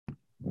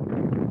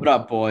What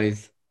up,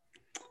 boys?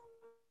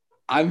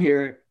 I'm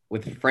here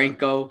with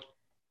Franco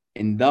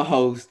and the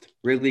host,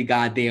 Wrigley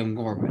Goddamn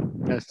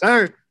Gorman. Yes,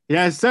 sir.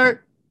 Yes,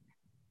 sir.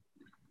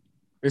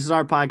 This is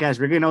our podcast.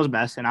 Ricky knows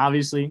best, and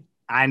obviously,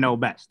 I know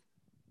best.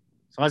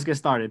 So let's get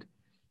started.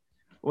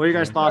 What are your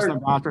guys' Yes, thoughts sir. on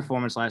the Browns'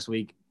 performance last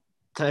week?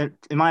 In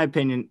my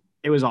opinion,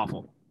 it was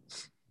awful.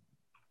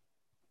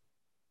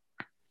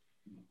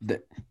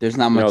 There's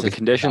not much. The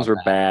conditions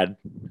were bad.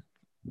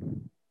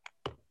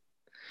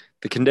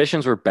 The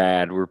conditions were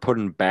bad. We were put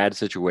in a bad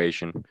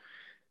situation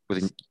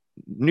with a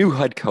new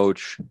head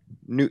coach,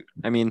 a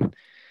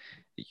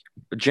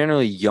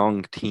generally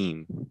young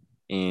team,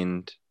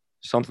 and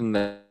something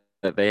that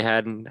they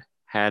hadn't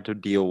had to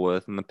deal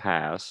with in the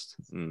past,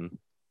 and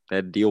they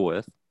had to deal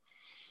with.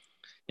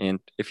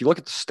 And if you look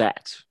at the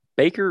stats,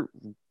 Baker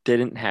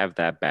didn't have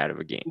that bad of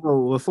a game.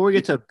 Well, before we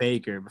get to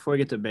Baker,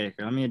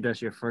 let me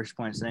address your first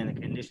point saying the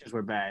conditions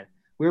were bad.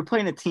 We were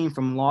playing a team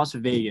from Las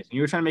Vegas, and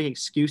you were trying to make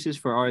excuses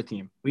for our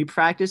team. We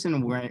practice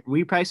in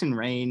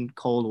rain,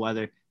 cold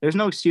weather. There's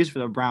no excuse for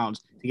the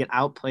Browns to get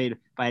outplayed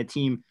by a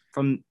team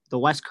from the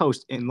West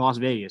Coast in Las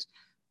Vegas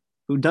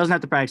who doesn't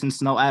have to practice in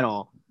snow at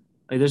all.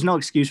 Like, there's no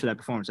excuse for that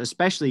performance,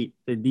 especially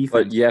the defense.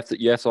 But you have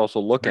to also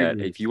look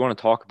at, if you want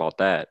to talk about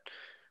that,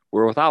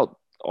 we're without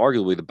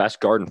arguably the best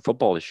guard in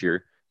football this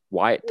year,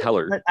 Wyatt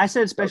Teller. I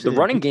said especially the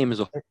running game as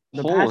a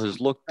whole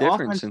has looked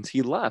different since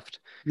he left.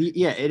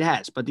 It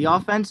has. But the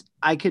offense,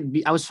 I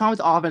was fine with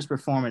the offense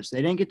performance.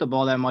 They didn't get the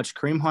ball that much.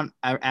 Kareem Hunt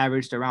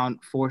averaged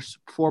around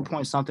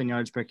 4-point-something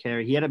yards per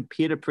carry. He had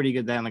a pretty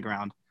good day on the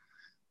ground.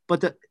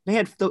 But they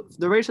had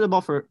the race of the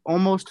ball for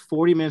almost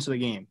 40 minutes of the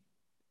game.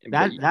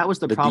 That was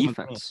the problem.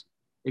 Defense.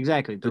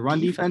 Exactly. The run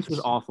defense was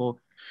awful.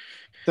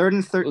 Third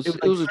and third.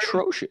 It was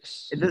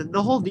atrocious.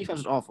 The whole defense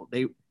was awful.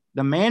 The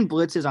man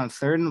blitzes on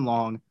third and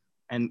long.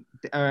 And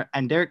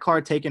Derek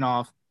Carr taking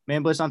off,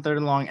 man blitz on third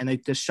and long, and they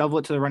just shovel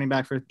it to the running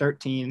back for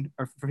 13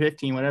 or for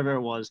 15, whatever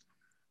it was.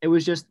 It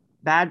was just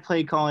bad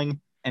play calling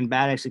and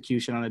bad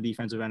execution on the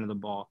defensive end of the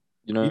ball.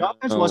 The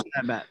offense wasn't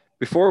that bad.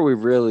 Before we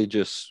really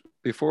just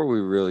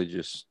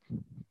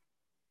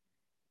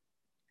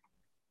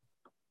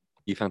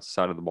defensive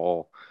side of the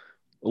ball,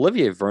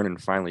 Olivier Vernon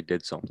finally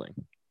did something.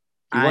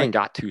 He went and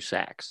got 2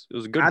 sacks. It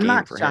was a good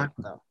game for him.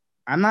 Though.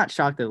 I'm not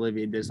shocked that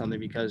Olivier did something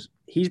because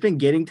he's been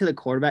getting to the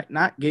quarterback.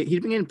 He's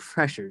been getting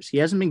pressures. He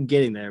hasn't been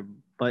getting there,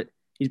 but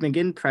he's been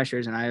getting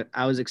pressures. And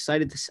I was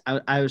excited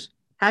I was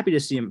happy to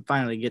see him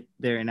finally get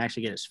there and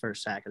actually get his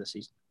first sack of the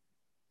season.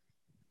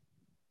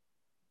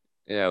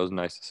 Yeah, it was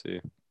nice to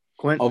see.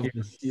 Quint,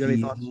 you got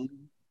any thoughts?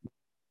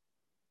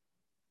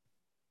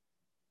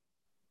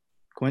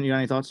 Quint, you got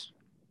any thoughts?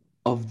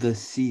 Of the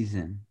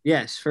season.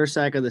 Yes, first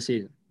sack of the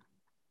season.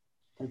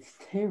 That's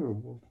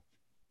terrible.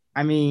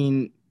 I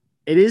mean,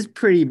 it is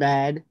pretty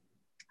bad,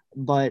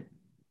 but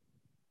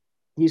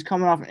he's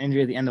coming off an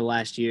injury at the end of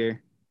last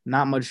year.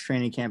 Not much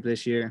training camp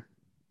this year.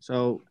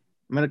 So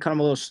I'm going to cut him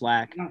a little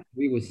slack,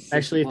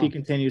 especially if he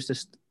continues to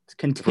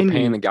continue. If we're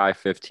paying the guy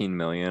 $15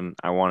 million,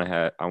 I want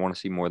to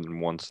see more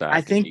than 1 sack.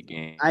 I think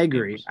I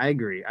agree.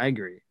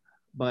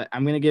 But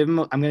I'm going to give him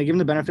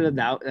the benefit of the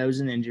doubt. That was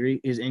an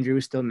injury. His injury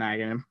was still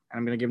nagging him. And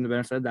I'm going to give him the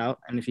benefit of the doubt.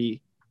 And if he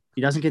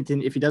doesn't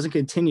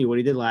continue what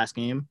he did last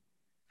game,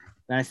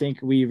 then I think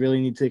we really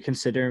need to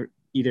consider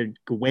either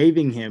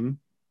waiving him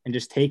and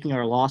just taking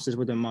our losses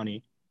with the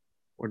money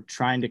or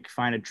trying to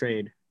find a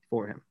trade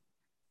for him.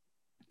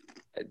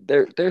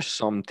 There's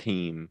some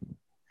team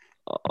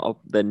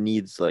that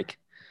needs,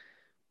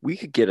 we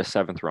could get a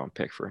 7th round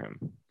pick for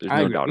him. There's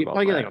no doubt about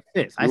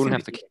that.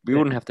 We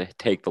wouldn't have to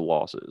take the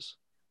losses.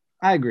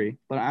 I agree,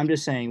 but I'm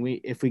just saying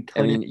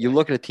you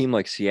look at a team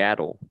like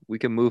Seattle, we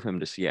could move him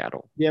to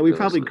Seattle. Yeah, we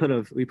probably could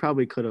have.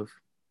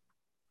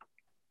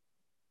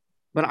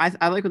 But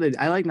I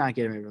like not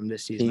getting rid of him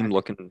this season. Team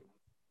looking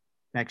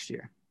next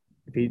year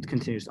if he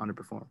continues to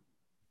underperform.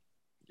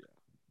 Yeah.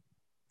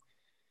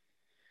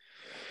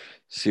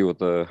 See what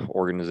the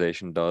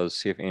organization does.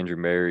 See if Andrew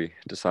Berry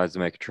decides to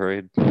make a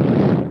trade.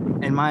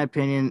 In my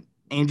opinion,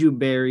 Andrew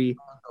Berry,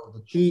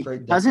 he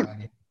doesn't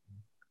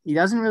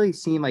really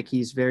seem like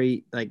he's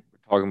very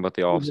talking about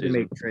the offseason. To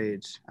make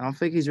trades. I don't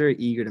think he's very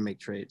eager to make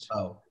trades.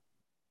 Oh.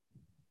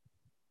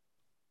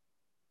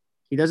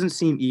 He doesn't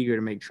seem eager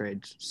to make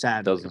trades,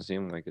 sadly. Doesn't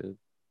seem like it.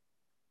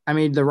 I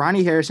mean, the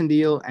Ronnie Harrison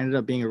deal ended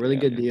up being a really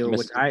good deal,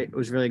 which I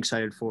was really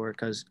excited for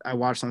because I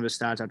watched some of his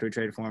stats after we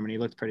traded for him, and he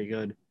looked pretty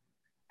good.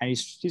 And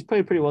he's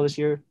played pretty well this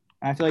year.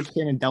 And I feel like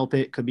him and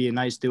Delpit could be a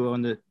nice duo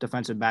in the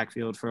defensive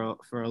backfield for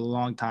a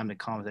long time to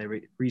come if they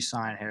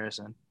re-sign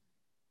Harrison.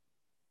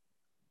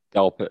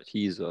 Delpit,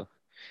 he's gonna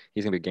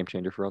be a game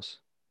changer for us.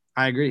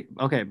 I agree.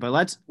 Okay, but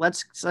let's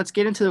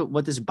get into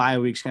what this bye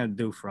week's gonna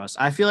do for us.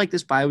 I feel like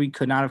this bye week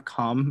could not have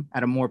come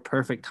at a more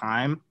perfect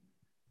time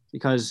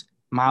because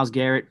Myles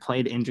Garrett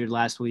played injured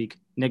last week.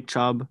 Nick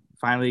Chubb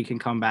finally can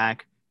come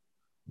back.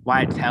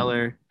 Wyatt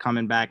Teller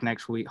coming back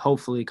next week.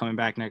 Hopefully coming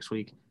back next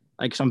week.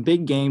 Like some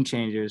big game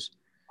changers.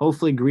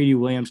 Hopefully Greedy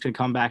Williams could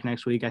come back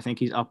next week. I think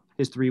he's up.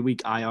 His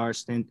 3-week IR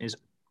stint is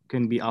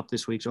going to be up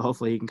this week, so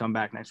hopefully he can come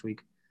back next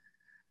week.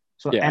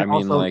 So Yeah, and I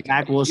mean, also like,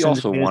 Mac you Wilson.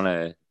 also want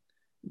to.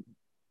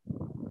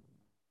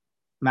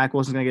 Mac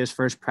Wilson's gonna get his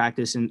first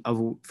practice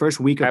first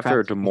week of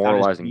After a practice without his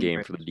demoralizing knee game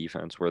brace for the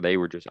defense where they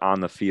were just on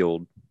the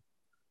field,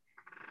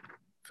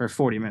 for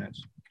 40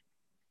 minutes.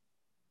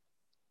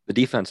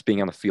 the defense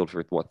being on the field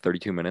for what,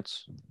 32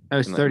 minutes? That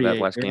was in 38.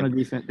 that last game?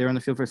 They were on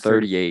the field for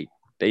 30. 38.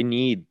 They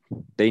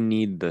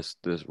need this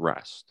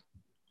rest.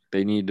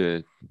 They need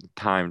to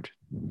time to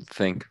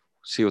think,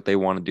 see what they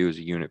want to do as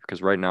a unit,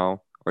 because right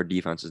now our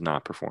defense is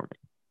not performing.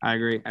 I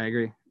agree.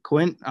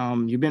 Quint,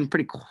 you've been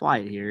pretty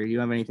quiet here. You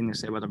have anything to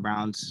say about the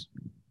Browns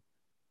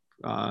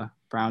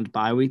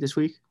bye week this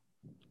week?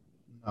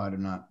 No, I do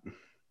not.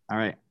 All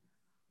right.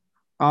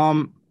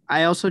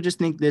 I also just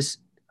think this.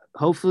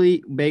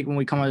 Hopefully, when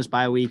we come out of this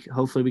bye week,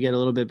 hopefully we get a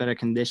little bit better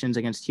conditions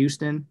against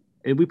Houston.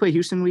 Did we play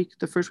Houston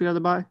the first week of the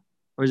bye,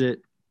 or is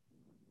it?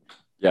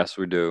 Yes,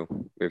 we do.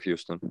 We have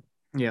Houston.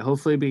 Yeah,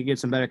 hopefully we can get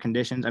some better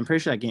conditions. I'm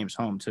pretty sure that game's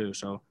home too,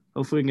 so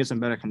hopefully we can get some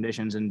better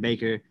conditions and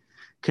Baker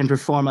can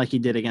perform like he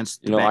did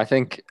against. I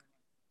think.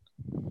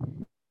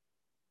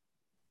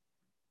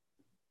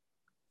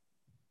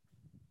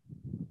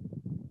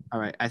 All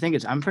right,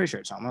 I'm pretty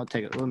sure it's home.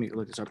 Let me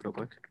look this up real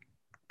quick.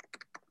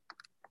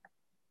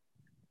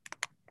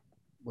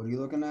 What are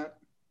you looking at?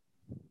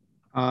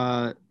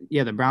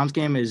 Yeah, the Browns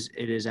game is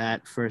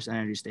at First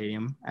Energy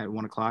Stadium at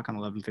 1:00 on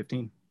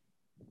 11:15.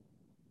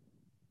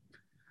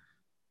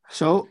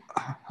 So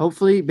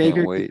hopefully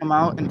Baker can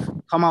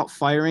come out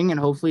firing, and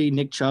hopefully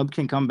Nick Chubb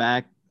can come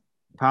back,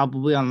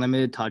 probably on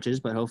limited touches,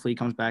 but hopefully he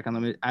comes back on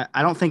limited.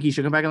 I don't think he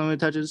should come back on limited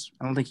touches.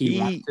 I don't think he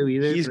wants to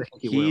either.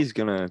 He's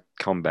gonna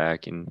come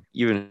back, and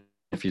even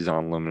if he's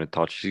on limited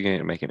touches, he's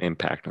gonna make an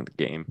impact on the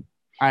game.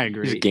 I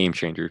agree. He's a game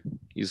changer.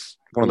 He's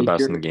one of the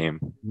best in the game.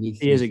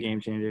 He is a game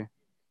changer.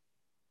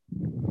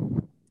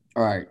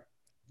 All right.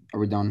 Are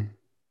we done?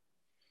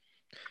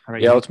 All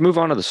right, yeah, let's move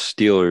on to the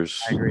Steelers.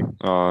 I agree.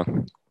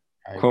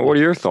 What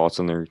are your thoughts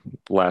on their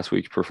last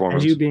week's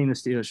performance? As you being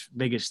the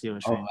biggest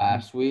Steelers fan.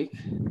 Last week?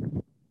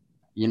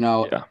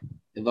 Yeah.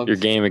 It looked, your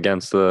game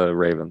against the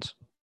Ravens.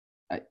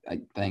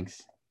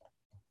 Thanks.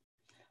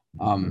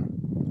 I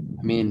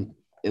mean,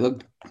 it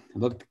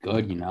looked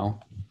good,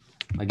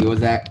 Like it was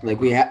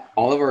we had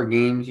all of our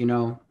games,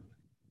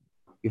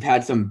 we've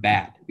had some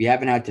bad. We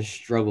haven't had to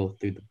struggle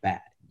through the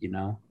bad,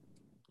 Yeah.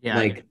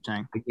 Like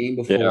the game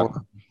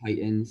before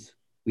Titans,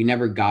 we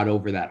never got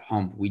over that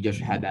hump. We just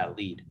had that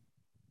lead,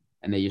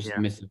 and they just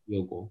missed a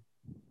field goal.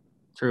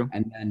 True.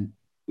 And then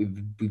we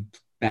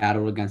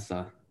battled against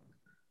a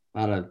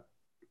lot of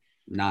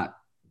not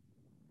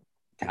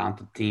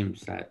talented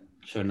teams that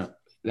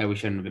we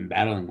shouldn't have been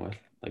battling with,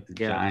 like the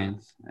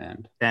Giants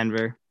and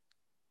Denver.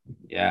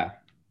 Yeah.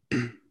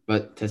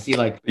 But to see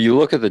you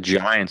look at the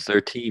Giants, their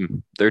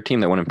team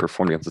that went and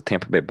performed against the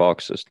Tampa Bay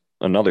Bucks is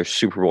another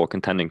Super Bowl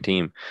contending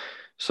team.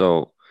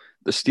 So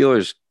the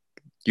Steelers,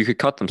 you could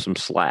cut them some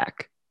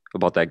slack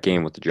about that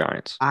game with the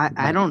Giants.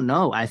 I don't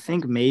know. I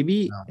think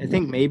maybe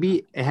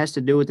it has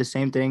to do with the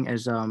same thing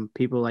as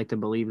people like to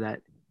believe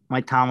that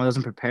Mike Tomlin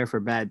doesn't prepare for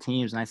bad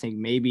teams, and I think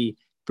maybe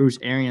Bruce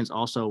Arians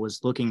also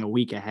was looking a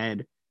week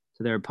ahead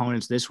to their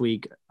opponents this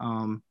week.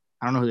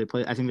 I don't know who they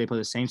play. I think they play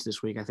the Saints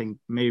this week. I think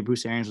maybe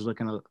Bruce Arians was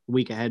looking a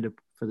week ahead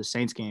for the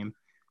Saints game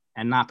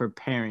and not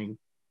preparing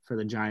for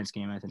the Giants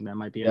game. I think that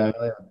might be a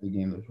big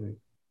game this week.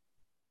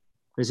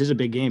 This is a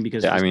big game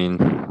because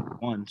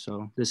one,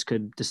 so this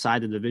could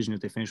decide the division if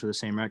they finish with the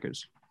same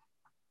records.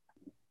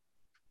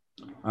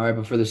 All right,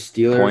 but for the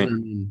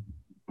Steelers,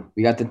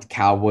 we got the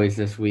Cowboys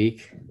this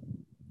week.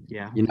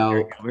 Yeah.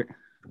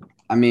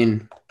 I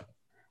mean,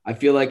 I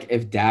feel like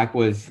if Dak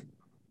was,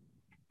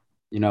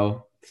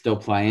 still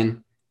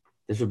playing,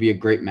 this would be a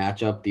great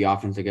matchup. The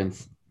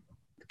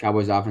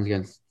Cowboys offense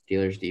against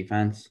Steelers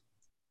defense,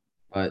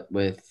 but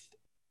with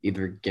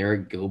either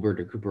Garrett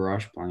Gilbert or Cooper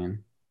Rush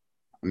playing,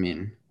 I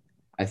mean,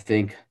 I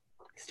think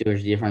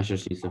Steelers defense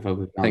just needs to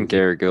focus on. I think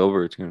Garrett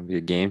Gilbert's going to be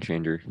a game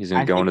changer. He's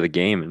going to go into the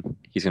game and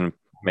he's going to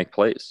make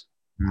plays.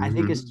 I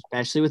think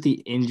especially with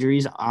the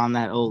injuries on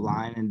that old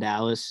line in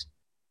Dallas,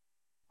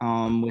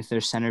 with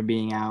their center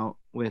being out,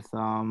 with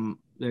their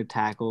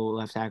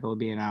left tackle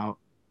being out,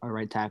 or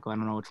right tackle, I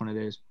don't know which one it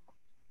is.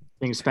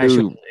 I think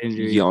especially with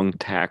injuries, young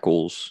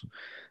tackles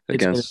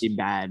against, it's going to be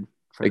bad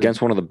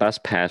against one of the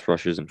best pass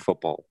rushers in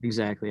football.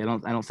 Exactly. I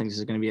don't think this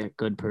is going to be a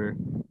good per.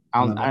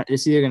 I don't think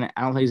it's going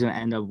to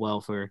end up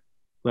well for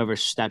whoever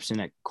steps in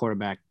at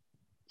quarterback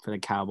for the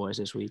Cowboys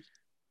this week.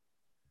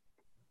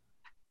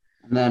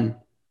 And then,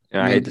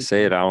 I hate to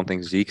say it, I don't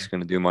think Zeke's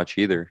going to do much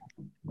either.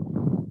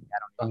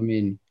 I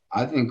mean,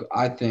 I think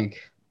I'm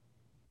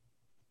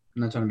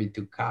not trying to be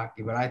too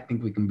cocky, but I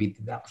think we can beat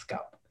the Dallas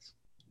Cowboys.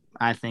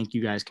 I think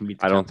you guys can beat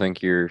the Cowboys. I don't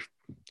think you're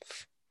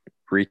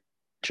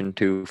reaching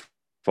too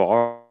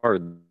far.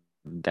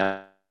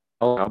 The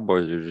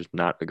Cowboys are just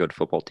not a good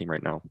football team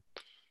right now.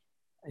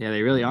 Yeah,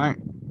 they really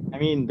aren't. I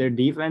mean, their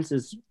defense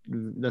is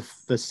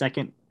the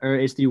second, or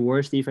it's the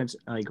worst defense.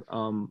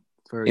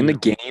 For in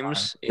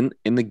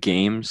the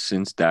games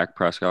since Dak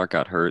Prescott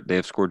got hurt, they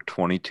have scored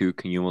 22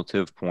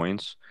 cumulative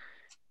points.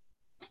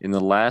 In the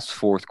last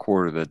fourth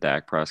quarter that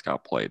Dak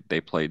Prescott played,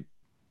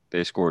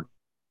 they scored.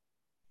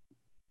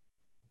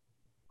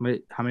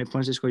 Wait, how many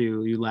points did they score?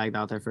 You lagged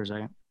out there for a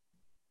second.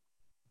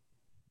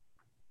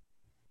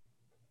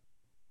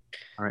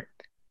 All right.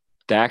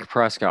 Dak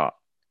Prescott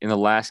in the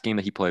last game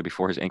that he played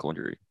before his ankle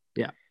injury.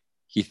 Yeah.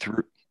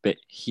 They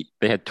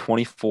had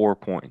 24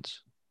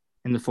 points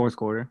In the fourth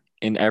quarter.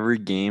 in every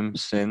game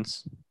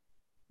since.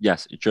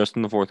 Yes, just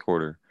in the fourth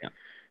quarter. Yeah.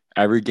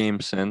 Every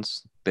game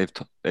since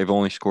they've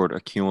only scored a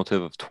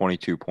cumulative of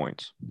 22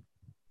 points.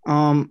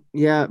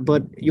 Yeah,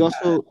 but you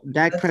also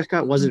Dak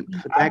Prescott wasn't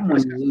Dak When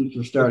Prescott. you lose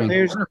your starting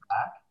players-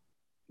 quarterback.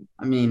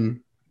 I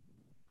mean,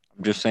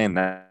 I'm just saying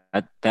that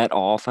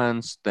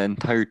offense, the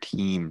entire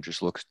team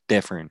just looks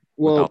different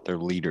Well, without their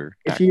leader.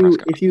 If Dak you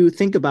Prescott. if you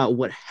think about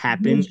what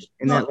happened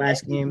in that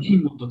last every game,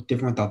 team would look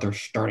different without their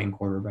starting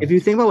quarterback. if you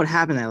think about what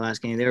happened in that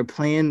last game, they were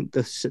playing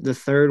the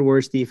third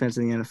worst defense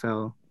in the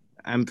NFL.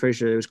 I'm pretty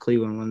sure it was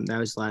Cleveland when that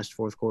was last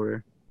fourth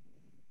quarter,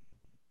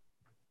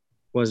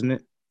 wasn't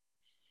it?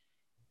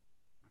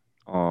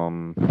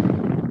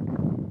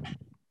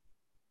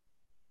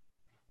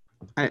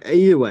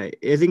 Either way,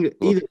 I think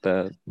Look at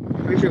that.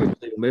 pretty sure it was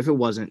Cleveland, but if it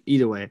wasn't,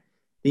 either way,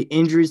 the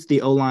injuries to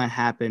the O line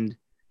happened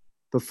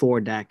before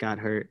Dak got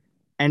hurt,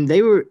 and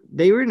they were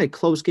in a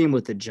close game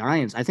with the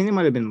Giants. I think they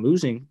might have been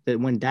losing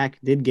that when Dak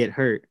did get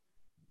hurt,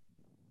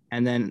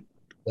 and then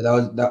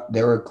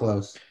they were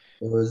close.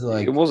 It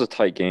was a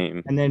tight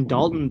game. And then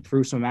Dalton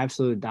threw some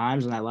absolute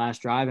dimes on that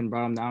last drive and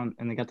brought them down,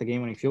 and they got the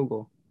game-winning field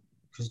goal.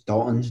 Because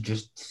Dalton's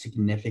just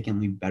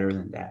significantly better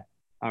than that.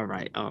 All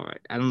right.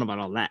 I don't know about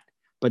all that,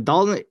 but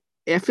Dalton.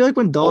 I feel like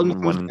when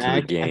Dalton went comes into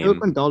back, the game I feel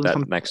like when Dalton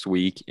comes next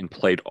week and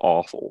played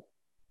awful.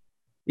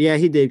 Yeah,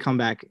 he did come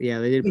back. Yeah,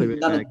 they did play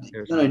really bad.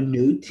 He's on a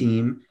new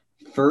team,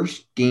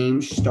 first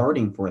game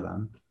starting for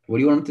them. What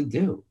do you want him to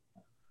do?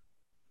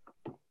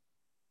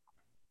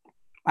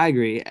 I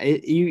agree.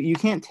 You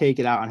can't take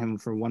it out on him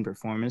for one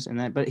performance,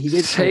 but he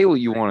did say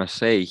what you want to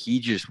say. He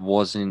just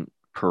wasn't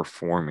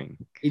performing.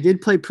 He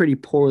did play pretty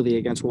poorly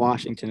against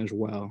Washington as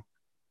well.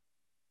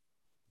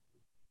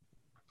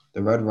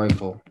 The Red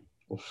Rifle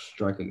will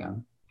strike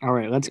again. All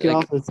right, let's get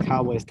off this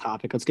Cowboys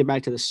topic. Let's get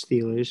back to the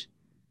Steelers.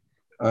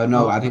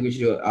 No, I think we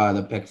should do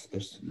the picks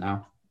this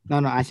now.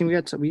 No, I think we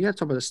got to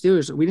talk about the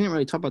Steelers. We didn't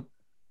really talk about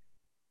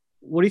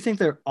what do you think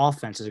their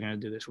offense is going to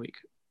do this week?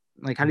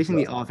 Like, how do you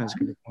think the offense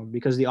could perform?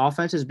 Because the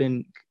offense has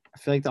been – I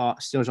feel like the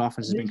Steelers'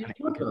 offense has been kind of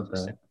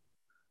inconsistent.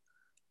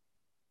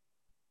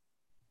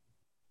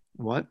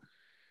 What?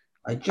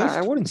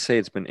 I wouldn't say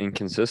it's been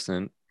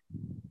inconsistent.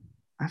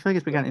 I feel like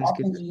it's been kind of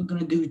inconsistent. The offense isn't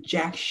going to do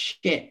jack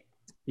shit.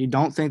 You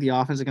don't think the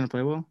offense is going to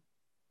play well?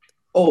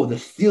 Oh, the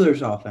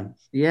Steelers'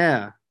 offense.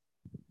 Yeah.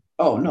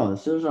 Oh, no, the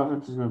Steelers'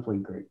 offense is going to play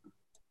great.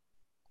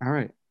 All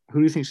right. Who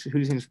do you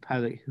think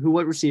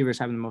what receivers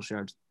having the most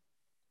yards?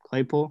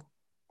 Claypool,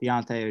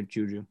 Deontay, or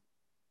Juju?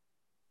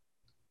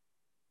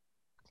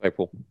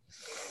 Claypool.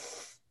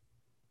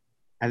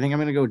 I think I'm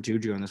gonna go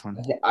Juju on this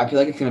one. I feel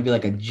like it's gonna be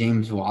like a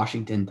James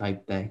Washington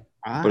type thing.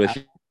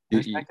 But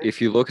if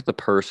you look at the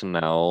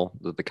personnel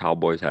that the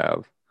Cowboys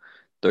have,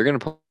 they're gonna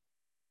put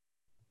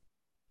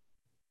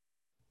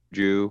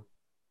Juju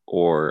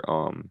or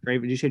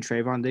Did you say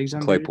Trayvon Diggs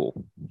on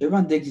Claypool?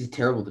 Trayvon Diggs is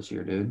terrible this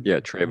year, dude. Yeah,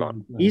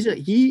 Trayvon.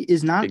 He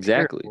is not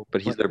exactly, terrible,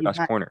 but he's their best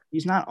corner.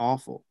 He's not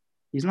awful.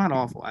 He's not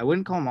awful. I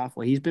wouldn't call him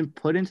awful. He's been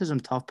put into some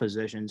tough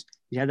positions.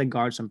 He had to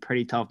guard some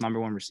pretty tough number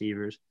one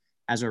receivers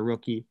as a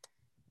rookie.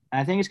 And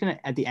I think it's going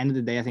to, at the end of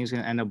the day, I think it's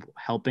going to end up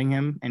helping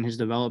him in his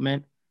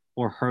development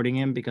or hurting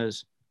him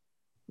because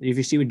if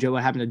you see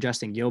what happened to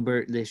Justin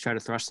Gilbert, they tried to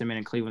thrust him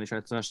in Cleveland. They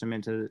tried to thrust him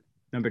into the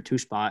number 2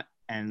 spot,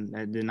 and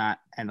that did not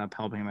end up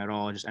helping him at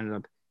all. It just ended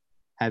up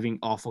having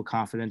awful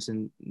confidence,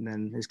 and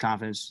then his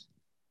confidence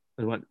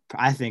was what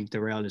I think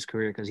derailed his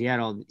career because he had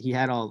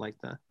all like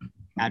the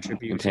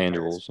attributes,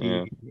 intangibles.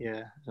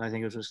 Yeah. So I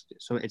think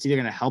it's either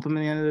going to help him at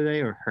the end of the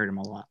day or hurt him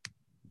a lot.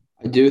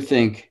 I do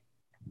think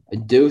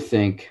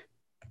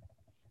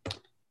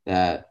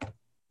that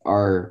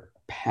our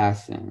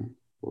passing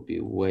will be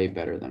way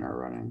better than our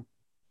running.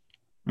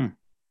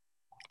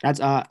 That's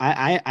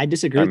I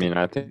disagree. I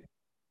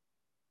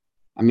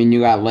mean, you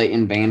got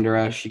Leighton Vander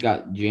Esch, you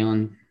got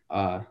Jalen.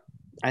 I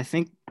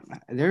think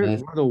they're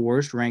one of the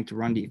worst ranked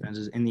run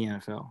defenses in the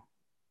NFL.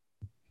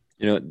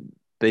 You know,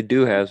 they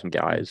do have some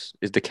guys.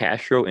 Is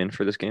DeCastro in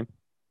for this game?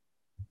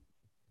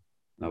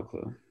 No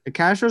clue.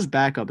 DeCastro's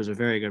backup is a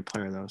very good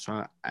player, though.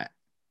 So I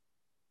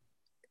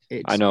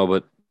know,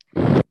 but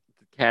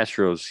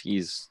Castro's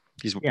he's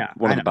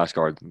one of the best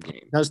guards in the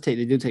game.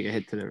 They do take a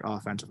hit to their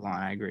offensive line.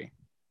 I agree.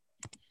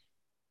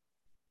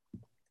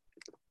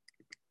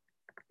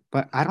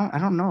 But I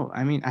don't know.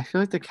 I mean, I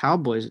feel like the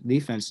Cowboys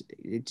defense,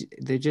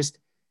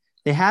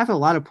 they have a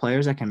lot of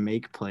players that can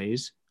make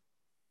plays,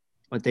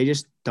 but they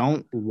just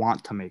don't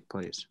want to make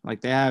plays. Like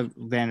they have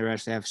Van Der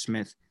Esch, they have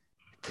Smith,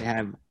 they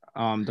have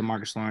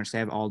DeMarcus Lawrence, they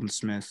have Aldon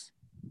Smith.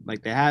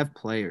 Like they have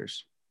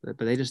players, but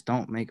they just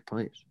don't make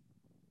plays.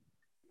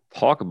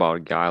 Talk about a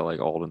guy like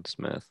Aldon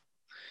Smith.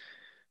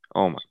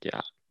 Oh my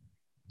God.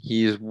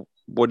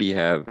 What do you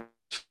have?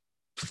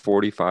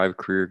 45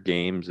 career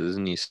games,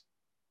 isn't he?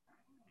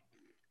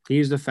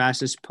 He's the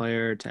fastest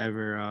player to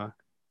ever.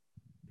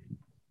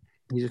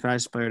 He's the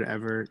fastest player to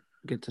ever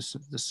get to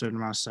the certain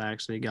amount of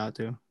sacks that he got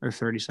to, or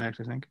 30 sacks,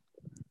 I think.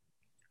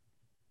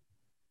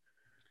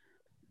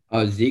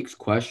 Zeke's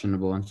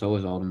questionable, and so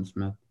is Alden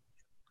Smith.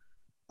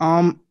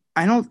 I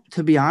don't.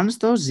 To be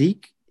honest though,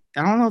 Zeke,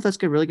 I don't know if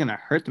that's really gonna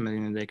hurt them at the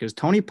end of the day because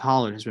Tony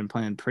Pollard has been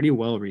playing pretty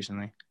well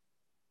recently.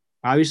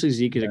 Obviously,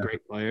 Zeke is a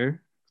great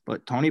player,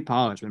 but Tony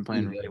Pollard's been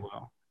playing really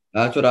well.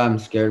 That's what I'm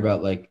scared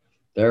about. Like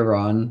their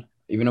run,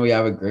 even though we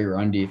have a great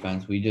run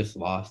defense, we just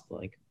lost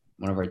like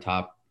one of our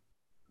top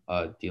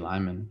D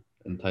linemen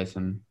in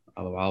Tyson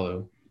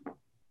Alualu.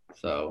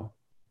 So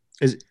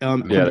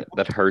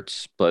that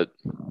hurts. But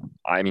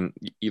I mean,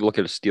 you look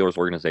at a Steelers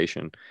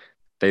organization;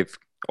 they've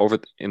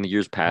in the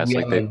years past,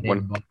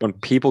 when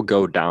people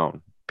go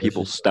down,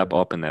 people step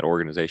up in that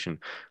organization.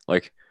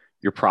 Like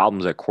your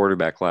problems at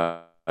quarterback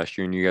last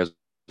year, and you guys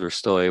are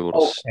still able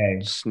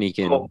to sneak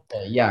in.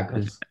 Yeah,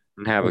 because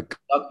have a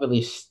Duck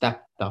really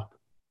stepped up.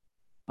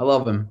 I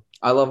love him.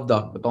 I love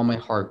Duck with all my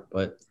heart.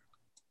 But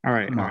all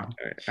right. I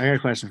got a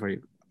question for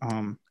you.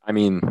 I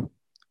mean,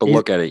 but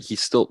look at it.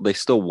 They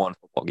still won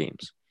football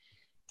games.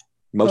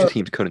 Most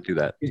teams couldn't do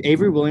that. Is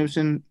Avery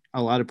Williamson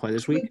allowed to play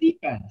this week?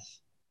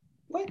 Defense.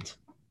 What?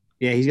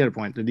 Yeah, he's got a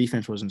point. The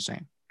defense was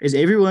insane. Is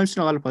Avery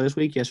Williamson allowed to play this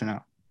week? Yes or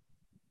no?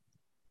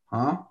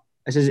 Huh?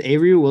 I says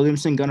Avery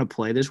Williamson gonna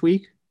play this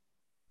week?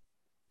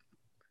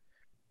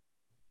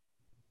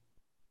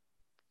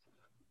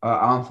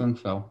 I don't think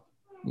so.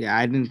 Yeah,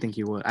 I didn't think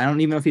he would. I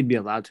don't even know if he'd be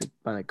allowed to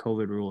by like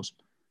COVID rules.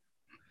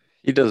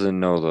 He doesn't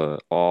know the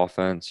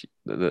offense,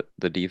 the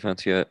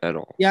defense yet at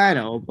all. Yeah, I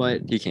know,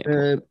 but he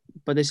can't.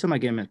 But they still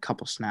might give him a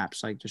couple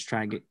snaps, like just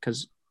try and get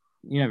because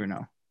you never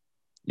know.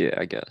 Yeah,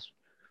 I guess.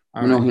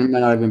 He might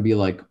not even be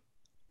like.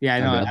 Yeah, I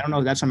know. I don't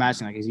know. That's what I'm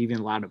asking. Like, is he even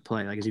allowed to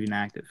play? Like, is he even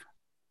active?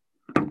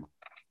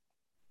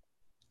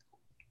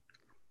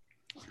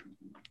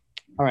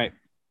 All right.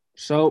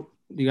 So,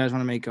 do you guys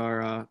want to make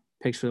our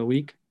picks for the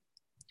week?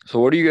 So,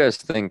 what do you guys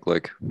think?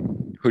 Like,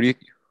 who do you?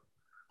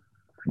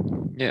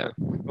 Yeah.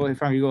 Go ahead,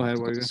 Frank. You go ahead.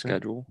 What are you gonna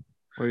schedule? Say?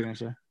 What are you gonna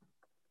say?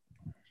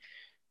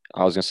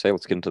 I was gonna say,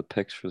 let's get into the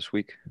picks for this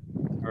week.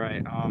 All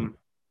right.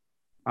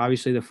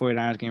 Obviously the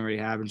 49ers game already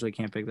happened, so I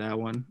can't pick that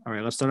one. All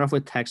right, let's start off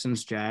with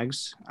Texans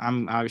Jags.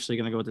 I'm obviously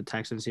gonna go with the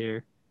Texans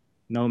here.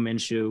 No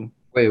Minshew.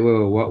 Wait,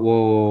 what?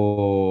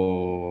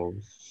 Whoa,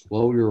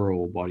 slow your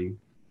roll, buddy.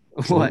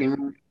 What?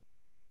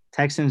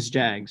 Texans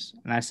Jags,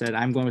 and I said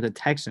I'm going with the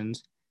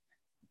Texans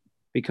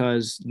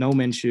because no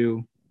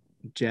Minshew.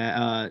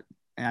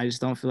 And I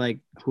just don't feel like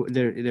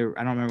they're.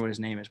 I don't remember what his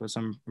name is, but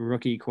some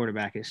rookie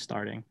quarterback is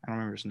starting. I don't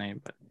remember his name,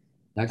 but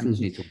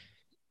Texans need to.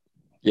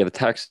 Yeah, the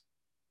Texans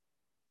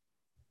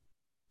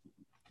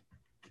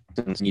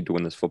need to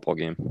win this football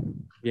game.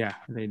 Yeah,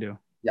 they do.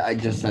 Yeah, I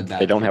just said that.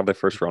 They don't have their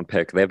first round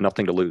pick. They have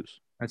nothing to lose.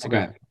 That's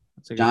okay.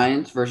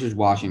 Giants versus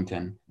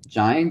Washington.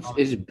 Giants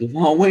is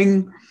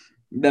blowing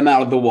them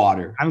out of the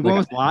water. I'm going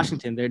with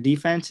Washington. Their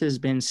defense has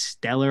been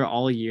stellar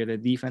all year. The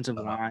defensive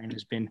line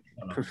has been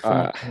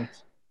performing.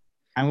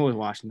 I'm going with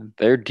Washington.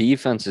 Their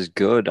defense is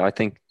good. I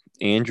think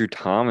Andrew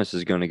Thomas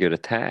is going to get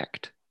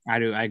attacked. I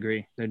do. I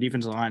agree. Their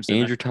defensive line.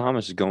 Andrew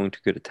Thomas is going to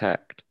get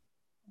attacked.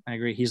 I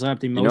agree. He's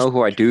left the most. You know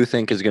who I do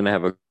think is going to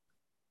have a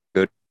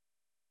good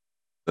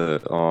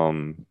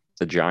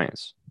the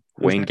Giants.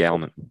 Wayne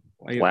Gallman.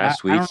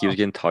 Last week he was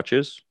getting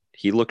touches.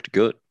 He looked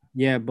good.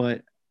 Yeah,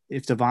 but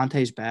if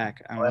Devontae's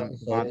back, I don't know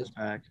if Devontae's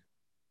back.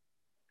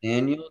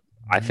 Daniel,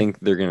 I think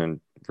they're going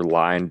to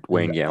rely on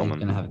Wayne Gallman. He's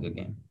going to have a good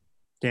game.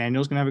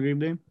 Daniel's going to have a good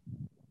game?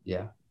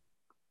 Yeah.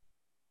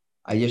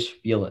 I just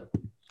feel it.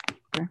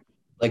 Okay.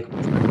 Like,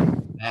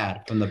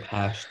 mad from the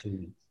past 2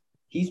 weeks.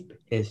 He's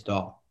pissed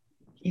off.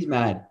 He's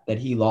mad that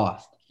he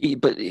lost.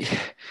 But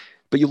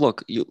you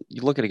look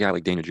at a guy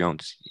like Daniel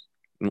Jones.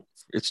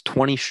 It's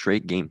 20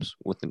 straight games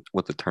with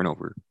the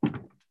turnover. For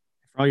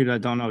all you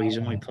that don't know, he's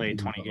only played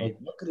 20 games.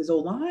 Look at his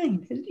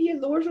O-line. He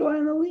has the worst O-line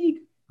in the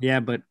league.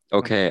 Yeah, but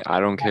okay, I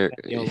don't care.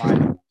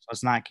 So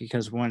it's not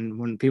because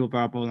when people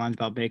brought up O-lines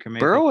about Baker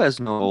Mayfield, Burrow has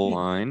no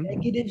O-line.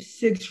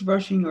 -6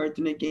 rushing yards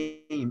in a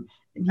game.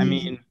 I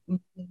mean,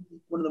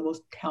 one of the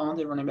most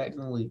talented running backs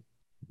in the league.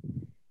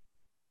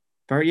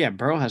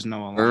 Burrow has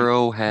no line.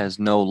 Burrow has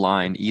no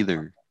line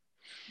either.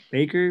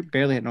 Baker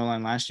barely had no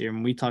line last year.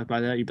 When we talked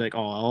about that, you'd be like,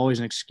 "Oh, always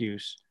an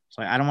excuse."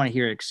 So I don't want to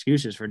hear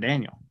excuses for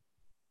Daniel.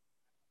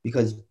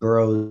 Because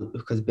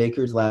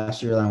Baker's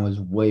last year line was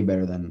way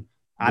better than.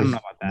 I don't know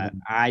about that.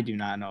 I do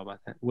not know about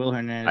that. Will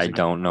Hernandez. I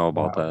don't know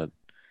about that.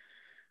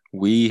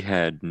 We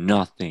had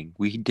nothing.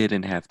 We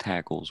didn't have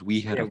tackles.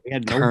 We had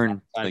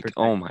turn. Like,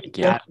 oh my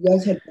god! You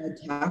guys had bad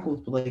tackles,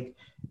 but like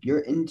your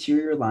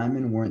interior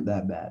linemen weren't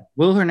that bad.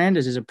 Will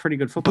Hernandez is a pretty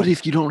good football. But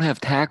if you don't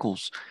have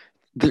tackles,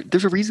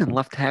 there's a reason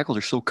left tackles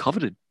are so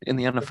coveted in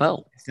the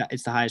NFL.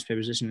 It's the highest paid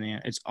position in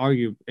the.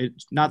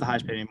 It's not the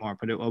highest paid anymore,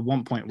 but at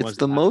one point was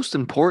the most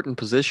important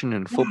position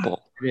in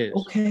football. It is.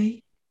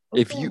 Okay.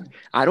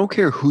 I don't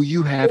care who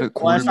you have at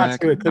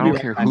quarterback. I don't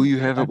care who you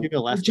have at.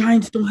 The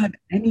Giants don't have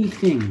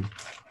anything.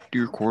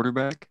 your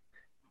quarterback,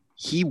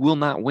 he will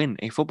not win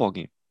a football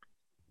game.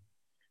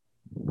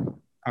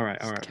 All right.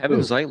 Kevin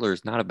Zeitler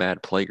is not a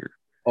bad player.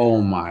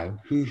 Oh my,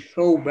 he's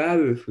so bad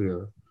this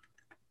year.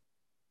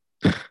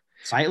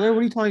 Zeitler, what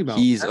are you talking about?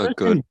 He's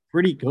been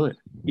pretty good.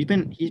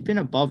 He's been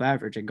above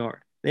average at guard.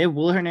 They have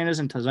Will Hernandez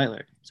and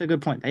Zeitler. It's a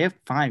good point. They have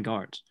fine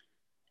guards.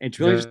 It's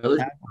really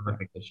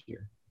perfect this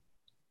year.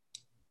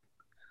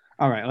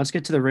 All right, let's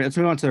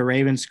move on to the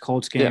Ravens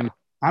Colts game. Yeah.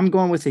 I'm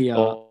going with the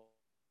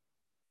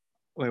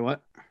wait,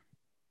 what?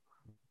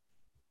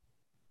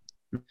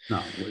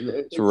 No,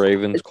 it's a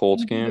Ravens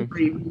Colts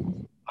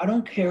game. I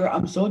don't care.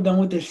 I'm so done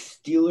with the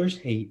Steelers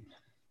hate.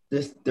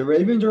 The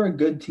Ravens are a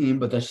good team,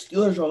 but the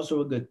Steelers are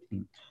also a good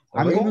team.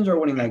 The Ravens are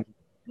winning that game.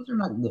 Those are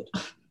not good.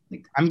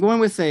 I'm going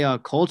with a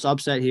Colts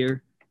upset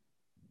here.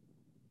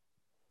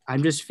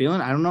 I'm just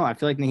feeling, I don't know. I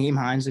feel like Nyheim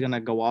Hines is gonna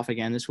go off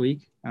again this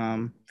week. I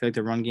feel like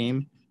the run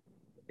game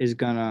is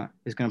gonna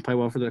play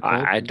well for the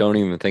Colts. I don't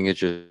even think it's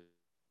just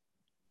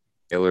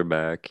Taylor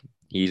back.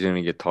 He's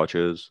gonna get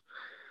touches.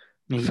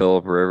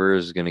 Phillip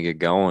Rivers is gonna get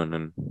going,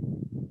 and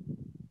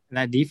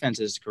that defense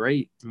is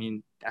great. I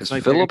mean,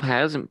 Phillip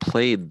hasn't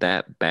played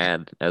that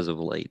bad as of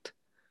late.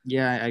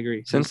 Yeah, I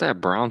agree. Since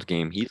that Browns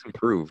game, he's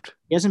improved.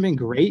 He hasn't been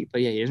great,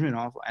 but yeah, he hasn't been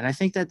awful. And I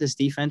think that this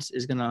defense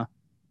is gonna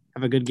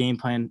have a good game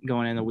plan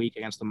going in the week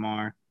against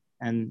Lamar,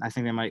 and I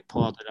think they might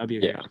pull out the W.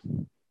 Yeah,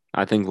 here.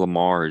 I think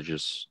Lamar is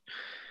just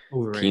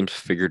overrated. Teams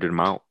figured him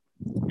out.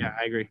 Yeah,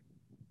 I agree.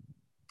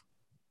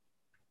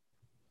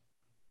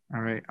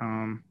 All right,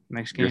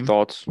 next game. Your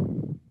thoughts?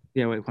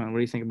 Yeah, wait, what do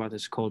you think about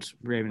this Colts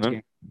Ravens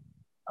game?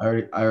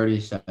 I already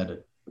said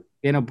it.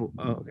 Yeah, no,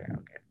 okay.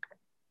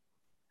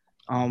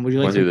 Would you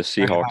like to do the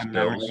Seahawks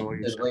Bills?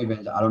 The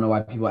Ravens. I don't know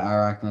why people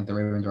are acting like the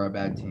Ravens are a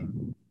bad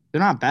team.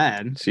 They're not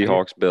bad.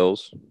 Seahawks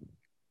Bills.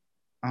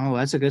 Oh,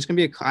 that's gonna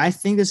be I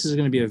think this is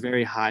gonna be a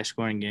very high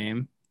scoring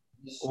game.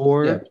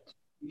 Or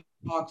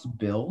Seahawks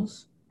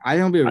Bills. I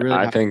think it'll be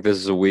I think this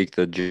is a week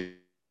that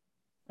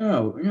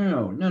No.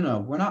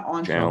 We're not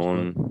on.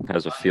 Allen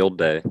has a field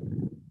day.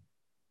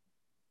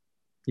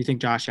 You think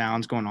Josh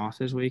Allen's going off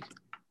this week?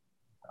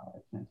 I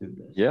can't do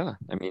this. Yeah,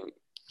 I mean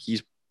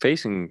he's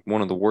facing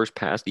one of the worst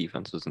pass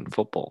defenses in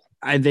football.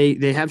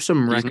 They have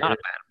some record. He's not a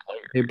bad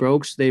player.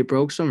 They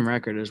broke some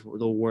record as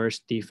the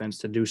worst defense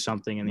to do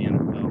something in the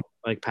NFL,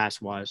 like pass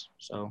wise.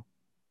 So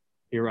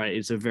you're right.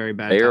 It's a very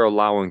bad. They are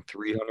allowing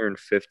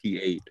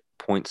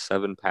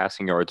 358.7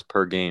 passing yards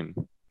per game.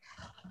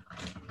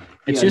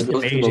 It's just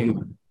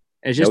amazing.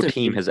 It's just no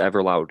team has ever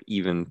allowed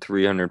even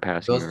 300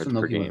 passing yards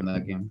per game. In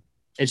that game.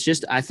 It's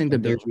just I think the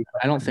Bills.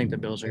 I don't think the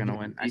Bills are going to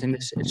win. I think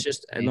it's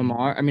just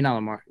Lamar. I mean, not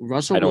Lamar.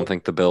 Russell. I don't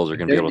think the Bills are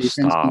going to be able to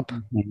stop.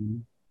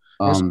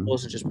 Russell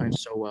Wilson's just playing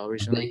so well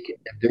recently.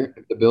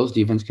 If the Bills'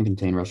 defense can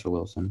contain Russell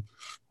Wilson,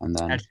 and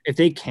then if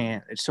they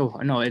can't, it's so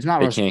no. It's not.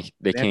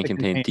 They can't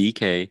contain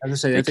DK.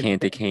 They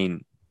can't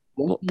contain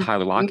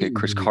Tyler Lockett.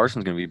 Chris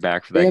Carson's going to be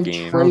back for that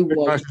game.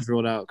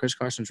 Chris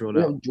Carson's ruled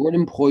out.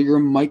 Jordan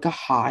Poyer, Micah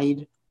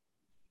Hyde.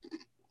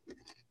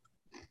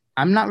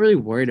 I'm not really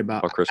worried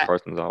about Chris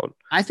Carson's out.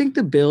 I think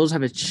the Bills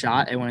have a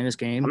shot at winning this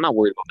game. I'm not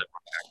worried about that.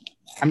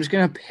 I'm just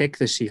gonna pick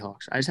the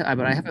Seahawks.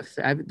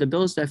 The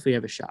Bills definitely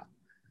have a shot.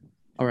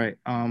 All right,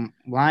 Lions.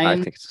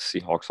 I think it's the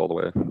Seahawks all the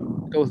way.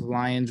 Go with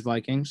Lions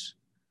Vikings.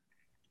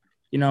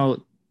 You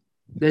know,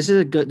 I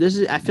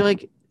feel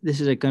like this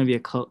is going to be a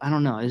close. I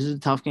don't know. This is a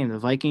tough game. The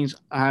Vikings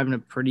are having a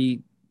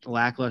pretty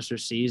lackluster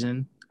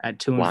season at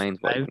 2-5. Lions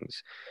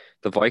Vikings.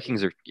 The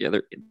Vikings are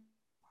they're.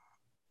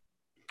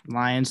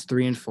 Lions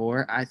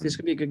 3-4. I think this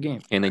could be a good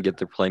game. Can they get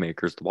their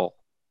playmakers the ball?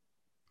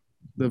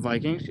 The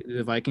Vikings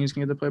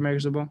can get the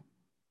playmakers the ball.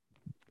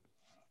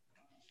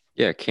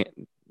 Yeah,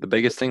 the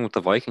biggest thing with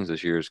the Vikings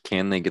this year is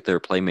can they get their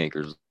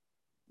playmakers?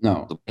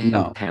 No.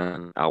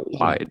 Talent out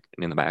wide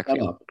and in the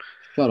backfield.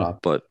 Shut up.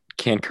 But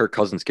can Kirk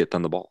Cousins get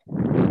them the ball?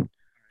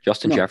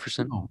 Justin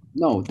Jefferson?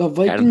 No. The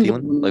Vikings. Adam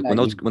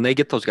Thielen? When they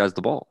get those guys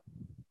the ball.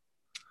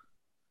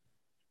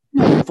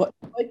 No, the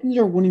Vikings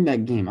are winning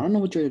that game. I don't know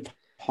what you're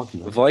talking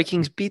about. The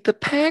Vikings beat the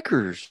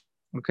Packers.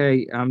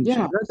 Okay,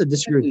 yeah, that's a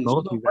disagree with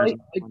both you guys.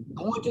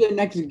 Going to the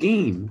next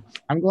game.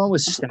 I'm going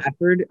with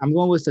Stafford. I'm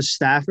going with the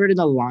Stafford and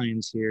the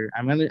Lions here.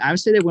 I'm gonna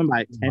say they win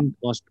by 10+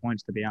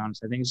 points. To be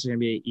honest, I think this is gonna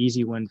be an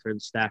easy win for the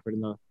Stafford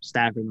and the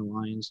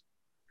Lions.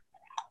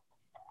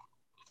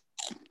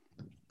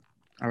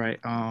 All right.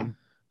 I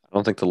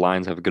don't think the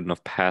Lions have a good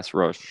enough pass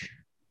rush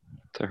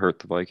to hurt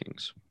the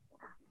Vikings.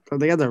 So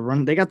they got the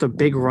run. They got the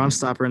big run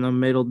stopper in the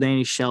middle,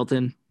 Danny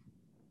Shelton.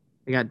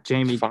 They got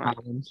Jamie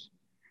Collins.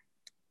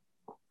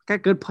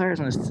 Got good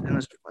players on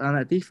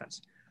that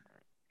defense.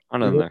 On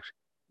the next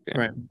game.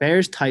 Right.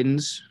 Bears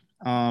Titans.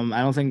 I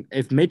don't think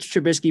if Mitch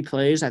Trubisky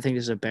plays, I think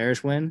this is a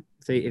Bears win.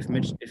 If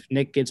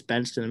Nick gets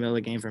benched in the middle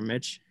of the game for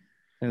Mitch,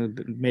 then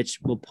Mitch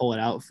will pull it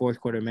out. Fourth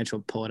quarter, Mitch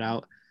will pull it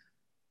out.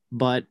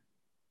 But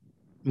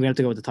we have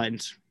to go with the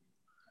Titans.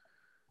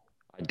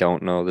 I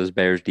don't know. This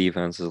Bears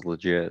defense is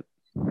legit.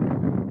 Yeah,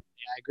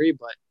 I agree,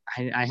 but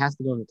I have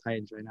to go with the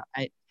Titans right now.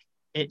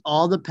 It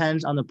all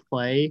depends on the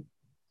play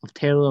of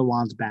Taylor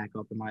Lewan's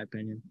backup, in my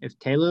opinion. If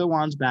Taylor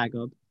Lewan's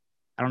backup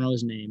I don't know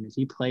his name. If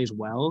he plays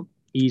well,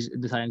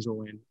 the Titans will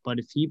win. But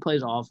if he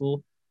plays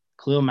awful,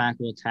 Khalil Mack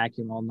will attack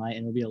him all night,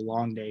 and it'll be a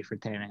long day for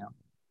Tannehill.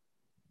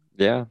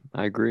 Yeah,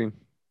 I agree.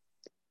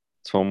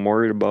 That's what I'm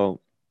worried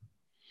about.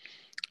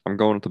 I'm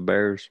going with the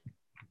Bears.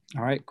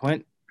 All right,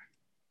 Quint.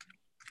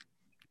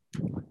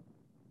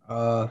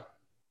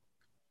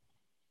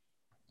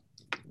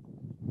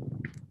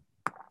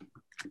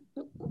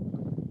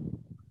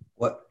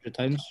 What? The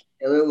Titans.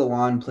 Taylor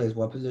Lewan plays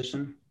what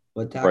position?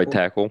 What tackle? Right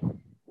tackle.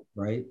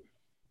 Right.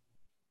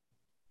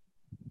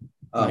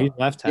 No, he's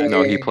left tackle.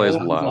 No, he plays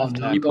Taylor left.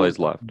 Lewan's He plays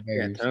left.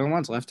 Yeah, Taylor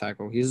Lewan's left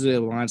tackle. He's the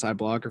blindside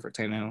blocker for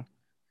Tannehill.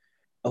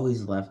 Oh,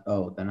 he's left.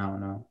 Oh, then I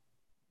don't know.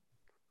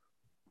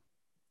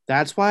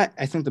 That's why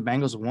I think the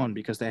Bengals won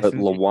because they. But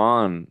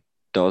Lewan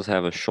does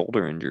have a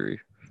shoulder injury.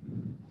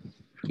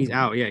 He's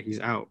out. Yeah, he's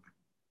out.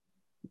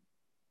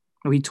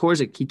 Oh, he tore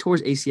it. He tore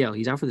his ACL.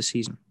 He's out for the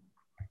season.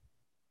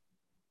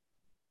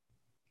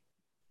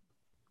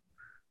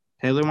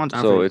 Taylor Lewan's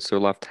out. So it's their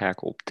left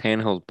tackle.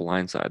 Tannehill's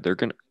blind side. They're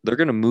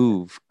gonna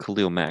move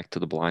Khalil Mack to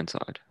the blind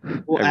side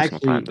every single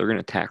time. They're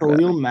gonna attack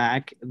Khalil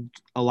Mack,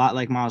 a lot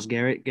like Myles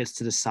Garrett, gets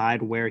to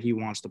decide where he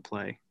wants to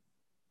play.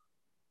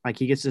 Like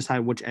he gets to decide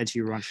which edge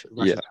he runs.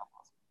 Yeah.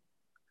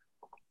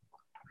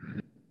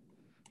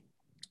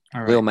 All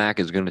right. Khalil Mack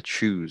is gonna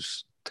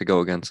choose to go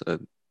against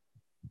an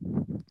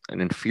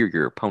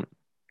inferior opponent.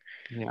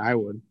 Yeah, I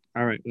would.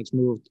 All right, let's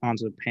move on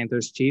to the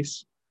Panthers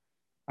Chiefs.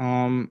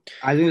 I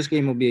think this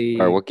game will be.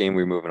 All right, what game are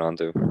we moving on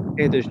to?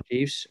 Panthers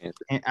Chiefs.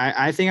 And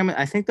I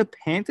think the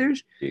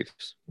Panthers.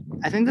 Chiefs.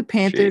 I think the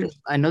Panthers. Chiefs.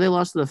 I know they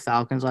lost to the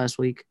Falcons last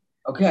week.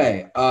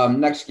 Okay.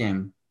 Next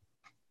game.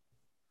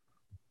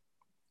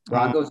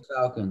 Broncos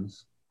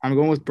Falcons. I'm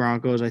going with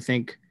Broncos. I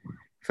think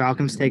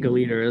Falcons take a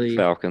lead early.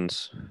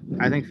 Falcons.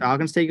 I think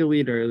Falcons take a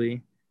lead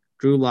early.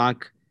 Drew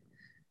Lock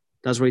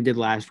does what he did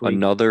last week.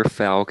 Another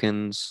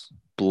Falcons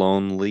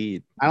blown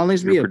lead. I don't think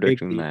it's gonna be a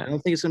big lead. I don't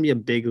think it's gonna be a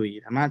big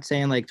lead. I'm not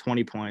saying like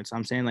 20 points.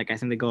 I'm saying like I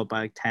think they go up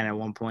by like 10 at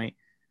one point.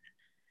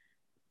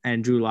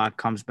 And Drew Lock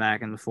comes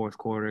back in the fourth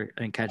quarter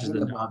and catches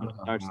the dub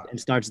and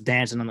starts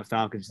dancing on the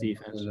Falcons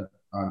defense.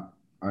 All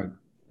right.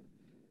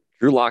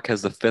 Drew Lock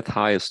has the 5th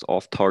highest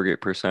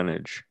off-target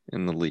percentage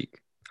in the league.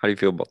 How do you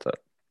feel about that?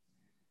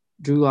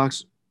 Drew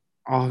Lock's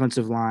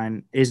offensive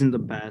line isn't the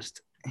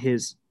best.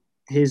 His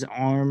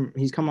arm,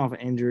 he's come off an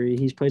injury.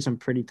 He's played some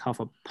pretty tough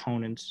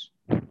opponents.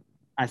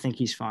 I think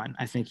he's fine.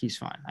 I think he's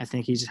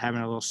just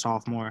having a little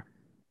sophomore.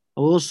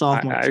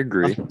 I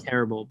agree. Nothing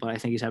terrible, but I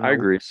think he's having. I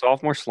agree.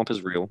 Sophomore slump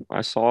is real.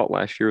 I saw it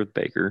last year with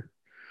Baker.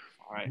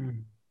 All right.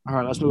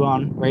 Let's move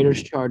on.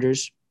 Raiders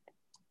Chargers.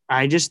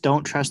 I just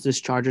don't trust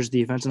this Chargers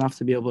defense enough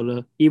to be able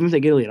to, even if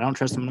they get a lead, I don't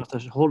trust them enough to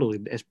hold a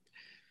lead.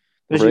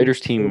 The Raiders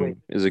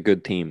team is a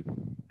good team.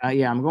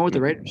 Yeah, I'm going with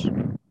the Raiders.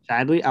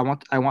 Sadly, I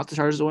want the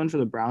Chargers to win for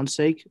the Browns'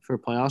 sake for a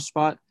playoff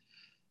spot,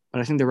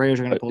 but I think the Raiders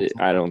are going to pull.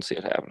 I don't see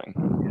it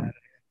happening.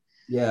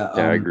 Yeah.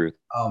 I agree.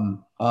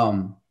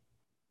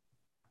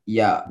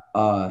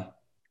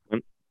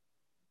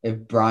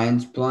 If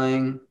Brian's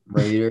playing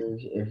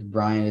Raiders, if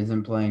Brian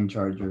isn't playing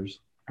Chargers.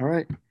 All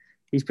right.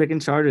 He's picking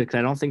Chargers because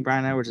I don't think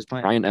Brian Edwards is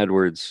playing. Brian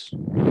Edwards.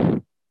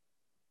 All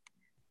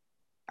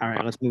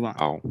right, let's move on.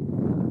 Oh.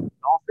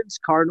 Dolphins,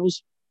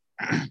 Cardinals.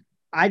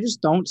 I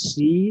just don't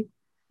see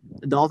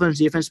the Dolphins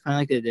defense playing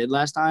like they did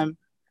last time.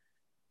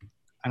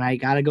 And I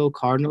got to go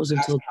Cardinals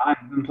until –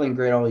 I've been playing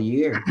great all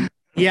year.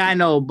 Yeah, I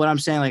know, but I'm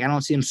saying like I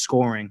don't see him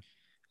scoring.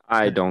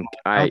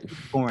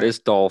 This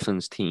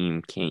Dolphins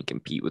team can't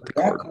compete with the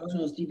Cardinals.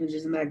 Cardinals defense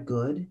isn't that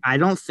good. I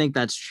don't think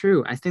that's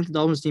true. I think the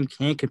Dolphins team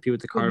can compete with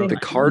the Cardinals.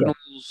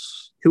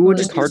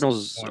 The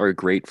Cardinals are a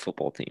great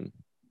football team.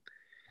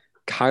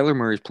 Kyler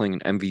Murray is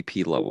playing an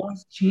MVP level.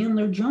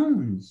 Chandler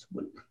Jones.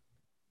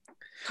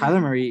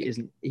 Kyler Murray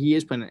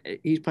he's playing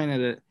at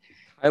a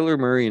Kyler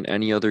Murray in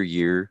any other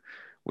year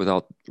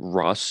without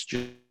Russ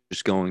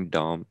just going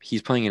dumb.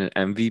 He's playing at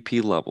an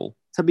MVP level.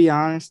 To be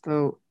honest,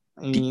 though,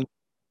 I mean,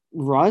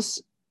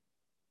 Russ,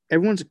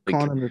 everyone's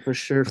calling him for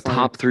sure.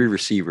 Top 3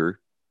 receiver.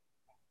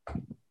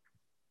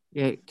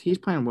 Yeah, he's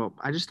playing well.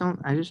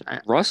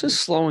 Russ is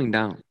slowing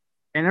down.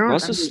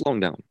 Russ is slowing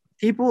down.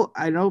 People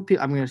are going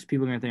to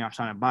think I'm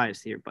sounding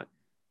biased here, but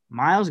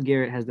Myles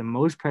Garrett has the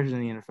most pressures in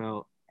the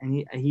NFL,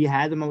 and he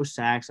had the most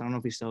sacks. I don't know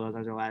if he still does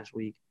after last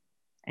week,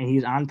 and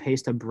he's on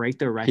pace to break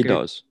the record. He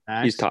does.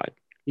 He's tied.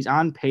 He's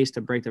on pace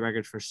to break the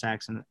record for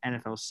sacks in the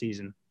NFL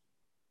season.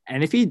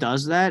 And if he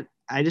does that,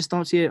 I just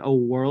don't see a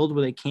world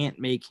where they can't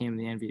make him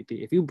the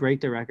MVP. If you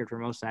break the record for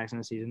most sacks in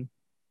a season,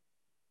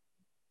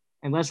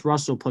 unless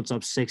Russell puts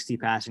up 60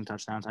 passing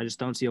touchdowns, I just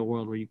don't see a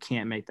world where you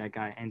can't make that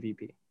guy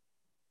MVP.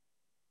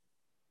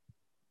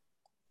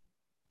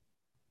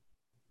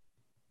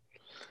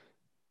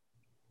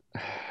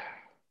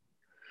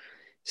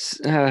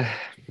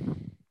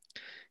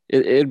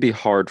 It'd be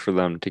hard for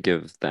them to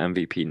give the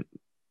MVP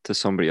to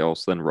somebody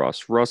else than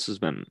Russ.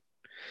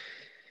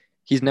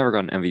 He's never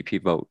got an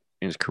MVP vote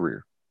in his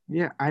career.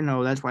 Yeah, I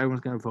know. That's why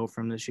everyone's going to vote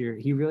for him this year.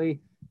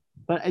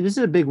 But this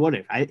is a big what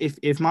if.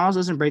 If Myles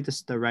doesn't break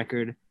the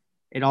record,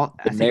 the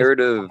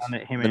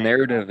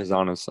narrative is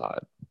on his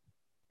side.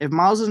 if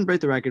Miles doesn't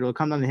break the record, it'll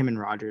come down to him and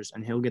Rodgers,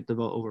 and he'll get the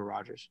vote over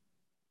Rodgers.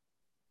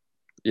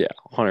 Yeah,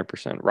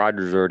 100%.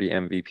 Rodgers already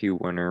MVP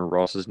winner.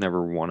 Ross has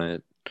never won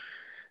it.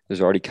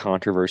 There's already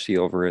controversy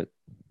over it.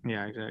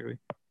 Yeah, exactly.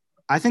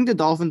 I think the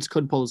Dolphins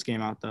could pull this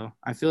game out, though.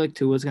 I feel like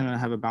Tua's going to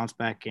have a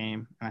bounce-back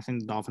game, and I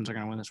think the Dolphins are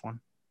going to win this one.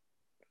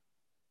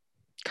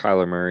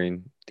 Kyler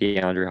Murray,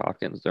 DeAndre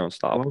Hopkins, they're I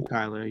unstoppable. love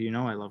Kyler. You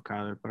know I love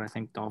Kyler, but I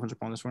think Dolphins are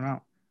pulling this one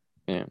out.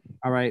 Yeah.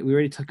 All right, we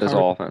already took This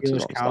covered offense is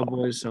Steelers, unstoppable.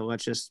 Cowboys, so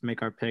let's just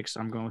make our picks.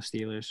 I'm going with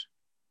Steelers.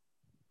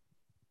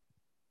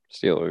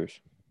 Steelers.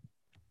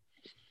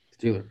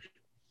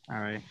 All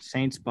right,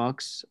 Saints,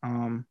 Bucks.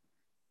 I'm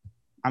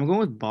going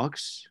with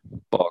Bucks.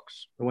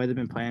 Bucks. The way they've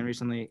been playing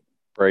recently.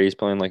 Brady's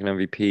playing like an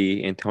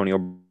MVP.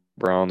 Antonio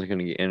Brown's going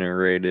to get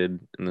integrated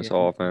in this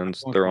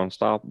offense. They're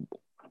unstoppable.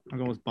 I'm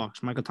going with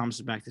Bucks. Michael Thomas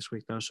is back this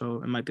week, though,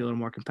 so it might be a little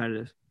more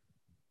competitive.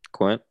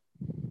 Quint?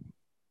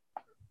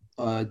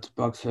 It's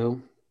Bucks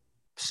who?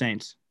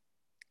 Saints.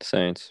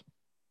 Saints.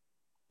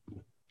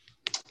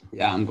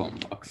 Yeah, I'm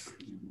going Bucks.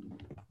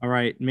 All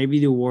right, maybe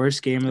the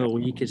worst game of the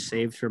week is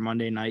saved for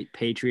Monday night.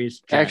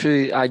 Patriots. Giants.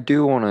 Actually, I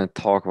do want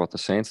to talk about the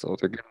Saints, though.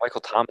 They're getting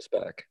Michael Thomas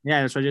back.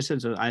 Yeah, that's what I just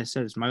said. So I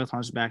said it's Michael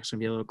Thomas back. It's going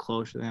to be a little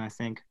closer than I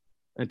think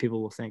that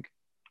people will think.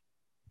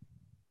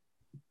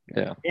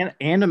 Yeah.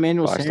 And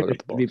Emmanuel I still Sanders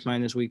got the will be Bucks.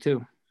 playing this week,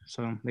 too.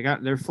 So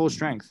they're full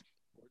strength.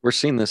 We're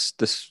seeing the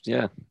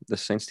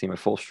Saints team at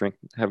full strength.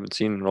 Haven't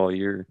seen it all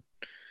year.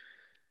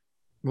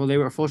 Well, they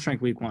were full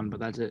strength week 1, but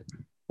that's it.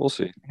 We'll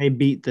see. They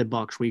beat the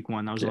Bucks week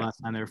 1. That was the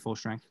last time they were full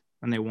strength,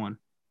 and they won.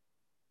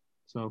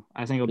 So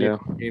I think it'll be a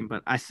close game.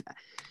 But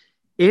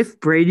if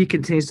Brady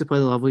continues to play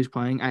the level he's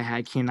playing,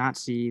 I cannot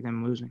see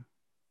them losing.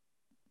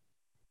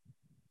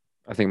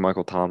 I think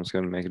Michael Thomas is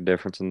going to make a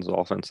difference in this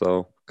offense,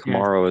 though.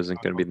 Kamara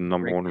isn't going to be the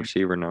number one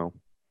receiver now.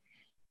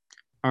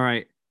 All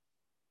right.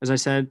 As I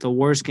said, the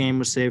worst game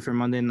was saved for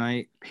Monday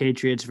night.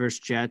 Patriots versus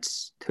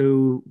Jets.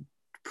 2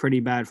 pretty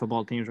bad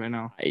football teams right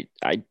now.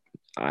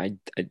 I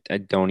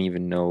don't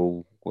even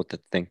know what to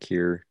think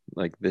here.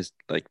 These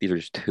are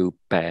just 2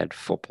 bad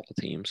football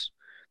teams.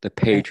 The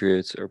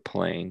Patriots are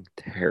playing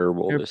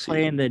terrible They're this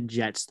playing season. the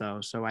Jets, though,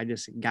 so I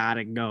just got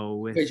to go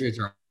with Patriots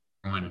are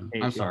winning.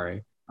 I'm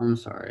sorry.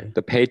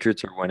 The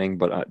Patriots are winning,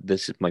 but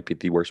this might be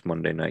the worst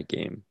Monday night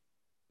game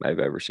I've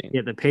ever seen.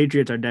 Yeah, the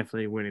Patriots are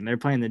definitely winning. They're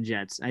playing the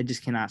Jets. I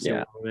just cannot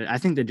say I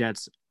think the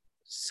Jets,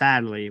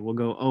 sadly, will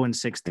go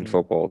 0-16.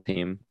 Football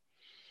team.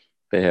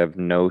 They have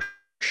no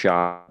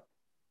shot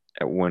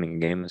at winning a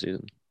game this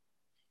season.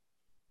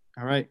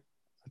 All right.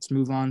 Let's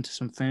move on to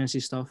some fantasy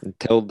stuff.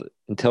 Until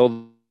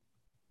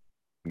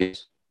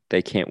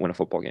they can't win a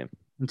football game.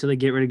 Until they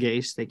get rid of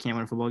Gase, they can't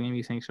win a football game.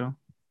 You think so?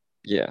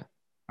 Yeah.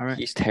 All right.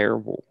 He's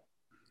terrible.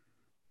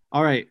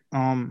 All right.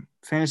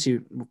 Fantasy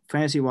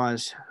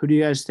wise, who do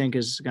you guys think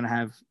is gonna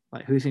have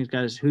who you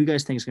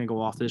guys think is gonna go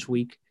off this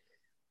week?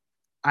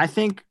 I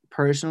think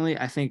personally,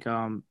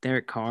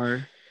 Derek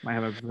Carr might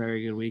have a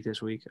very good week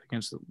this week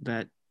against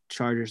that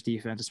Chargers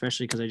defense,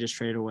 especially because they just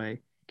traded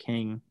away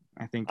King.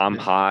 I think I'm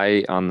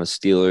high on the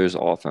Steelers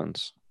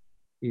offense.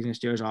 You think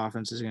Steelers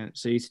offense is gonna?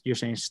 So you're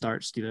saying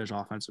start Steelers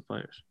offensive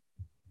players?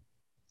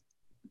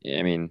 Yeah,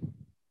 I mean,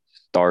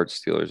 start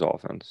Steelers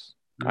offense.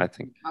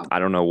 I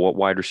don't know what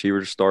wide receiver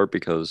to start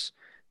because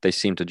they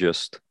seem to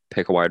just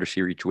pick a wide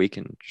receiver each week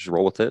and just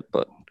roll with it.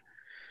 But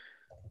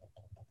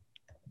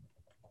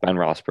Ben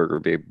Roethlisberger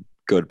would be a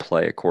good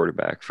play at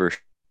quarterback for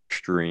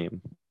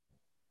stream.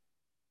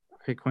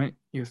 Okay, Quint,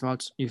 your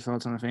thoughts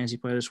on a fantasy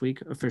player this week?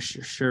 For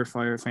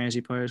surefire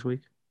fantasy player this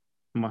week?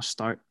 Must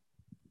start.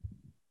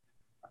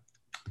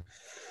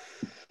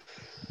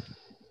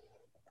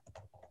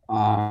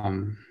 I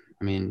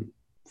mean,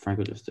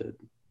 Franco just did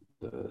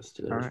the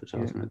Steelers, which I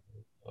was going to.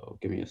 So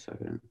give me a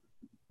second.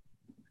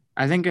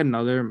 I think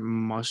another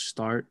must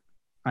start,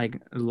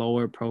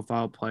 lower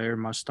profile player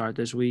must start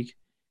this week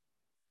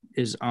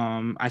is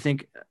I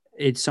think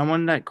it's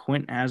someone that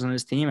Quint has on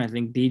his team. I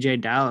think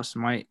DJ Dallas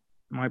might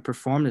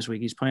perform this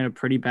week. He's playing a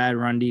pretty bad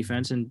run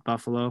defense in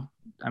Buffalo.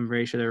 I'm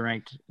very sure they're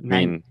ranked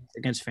 9th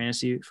against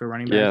fantasy for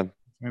running backs.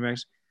 And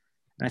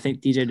I think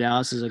DJ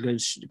Dallas is a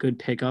good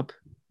pickup.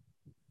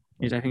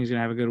 I think he's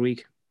gonna have a good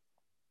week.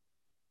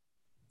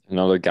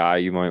 Another guy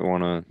you might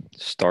want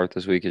to start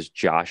this week is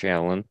Josh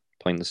Allen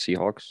playing the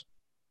Seahawks.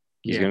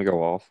 He's going to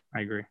go off. I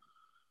agree.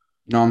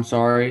 No, I'm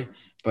sorry,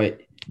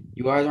 but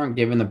you guys aren't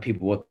giving the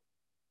people what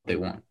they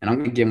want, and I'm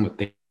going to give them what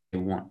they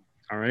want.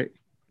 All right.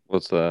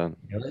 What's that?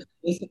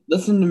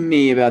 Listen to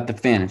me about the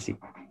fantasy.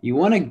 You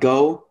want to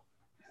go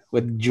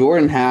with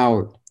Jordan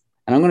Howard,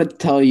 and I'm going to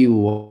tell you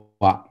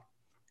why.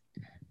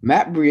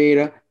 Matt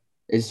Breida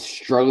is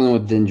struggling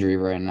with injury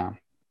right now.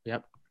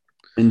 Yep.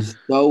 And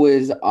so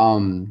is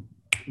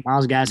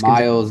Myles Gaskin.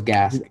 Myles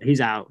Gaskin. He's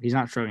out. He's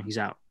not struggling. He's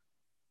out.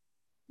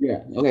 Yeah.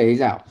 Okay,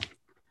 he's out.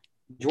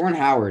 Jordan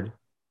Howard,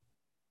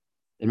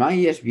 in my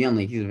ESPN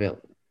league, he's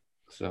available.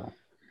 So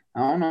I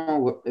don't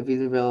know if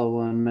he's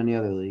available in many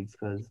other leagues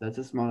because that's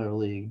a smaller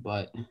league.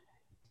 But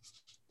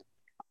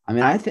I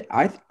mean, I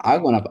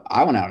went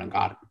out and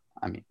got him.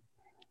 I mean,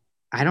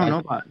 I don't know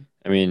about.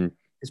 I mean,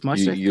 as much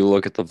You as you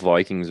look at the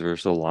Vikings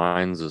versus the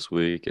Lions this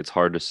week. It's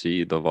hard to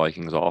see the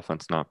Vikings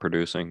offense not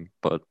producing,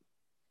 but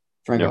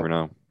you never Franco,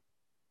 know.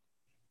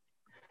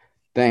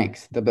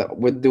 thanks.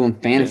 We're doing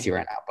fantasy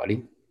right now,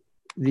 buddy.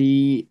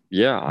 the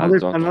Yeah,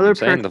 another I'm saying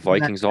person the in that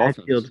Vikings offense.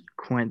 backfield,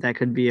 Quint, that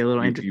could be a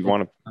little You interesting.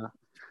 want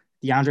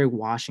DeAndre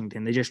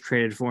Washington. They just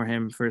traded for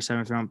him for a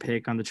 7th-round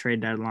pick on the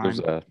trade to deadline who's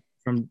that?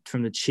 from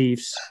the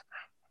Chiefs.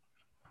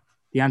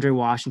 DeAndre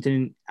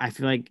Washington, I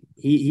feel like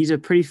he's a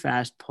pretty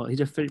fast he's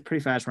a pretty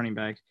fast running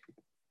back.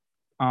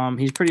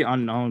 He's pretty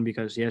unknown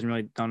because he hasn't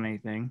really done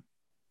anything,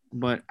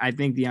 but I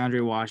think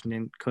DeAndre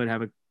Washington could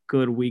have a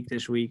good week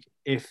this week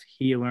if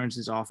he learns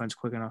his offense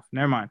quick enough.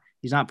 Never mind,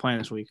 he's not playing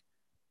this week,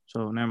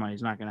 so never mind.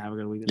 He's not gonna have a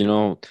good week. You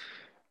know,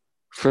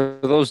 for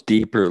those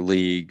deeper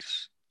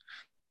leagues,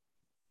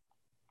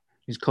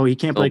 He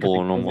can't play because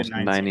available of in almost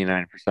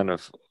COVID-19. 99%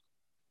 of.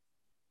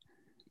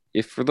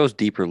 If for those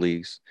deeper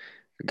leagues,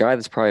 the guy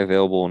that's probably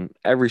available in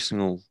every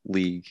single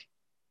league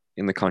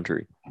in the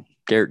country,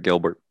 Garrett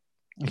Gilbert.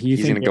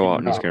 He's going to go out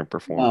and he's going to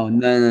perform.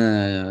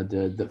 No,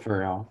 dude. For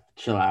real.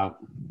 Chill out.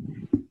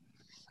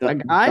 A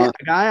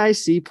guy I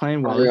see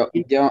playing well.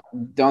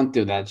 Don't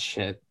do that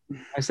shit.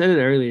 I said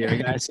it earlier. A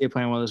guy I see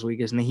playing well this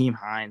week is Naheem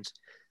Hines.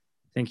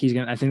 I think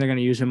they're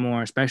gonna use him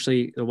more,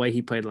 especially the way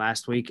he played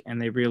last week.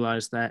 And they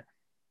realized that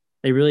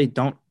they really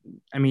don't.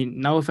 I mean,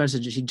 no offense to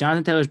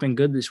Jonathan Taylor's been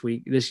good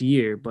this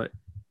year, but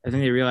I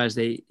think they realized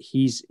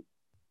he's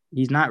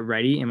not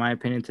ready, in my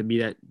opinion, to be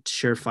that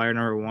surefire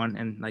number one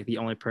and like the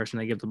only person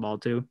they give the ball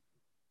to.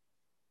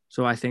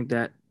 So I think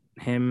that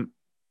him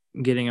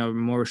getting a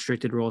more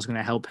restricted role is going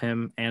to help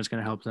him and it's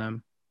going to help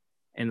them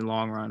in the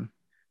long run.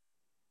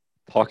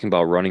 Talking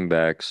about running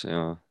backs,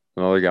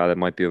 another guy that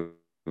might be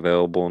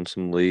available in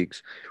some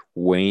leagues,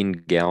 Wayne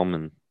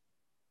Gallman.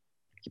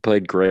 He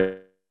played great.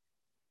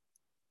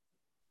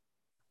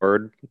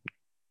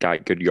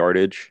 Got good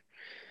yardage.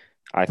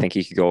 I think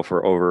he could go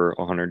for over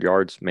 100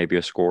 yards, maybe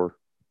a score.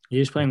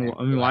 He's playing.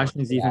 I mean,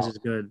 Washington's defense is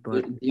good,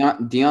 but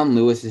Dion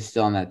Lewis is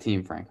still on that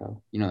team,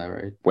 Franco. You know that,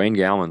 right? Wayne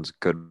Gallman's a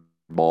good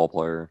ball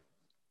player.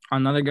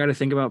 Another guy to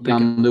think about.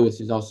 Dion Lewis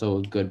is also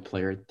a good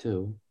player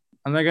too.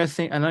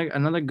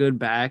 Another good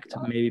back to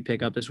maybe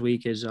pick up this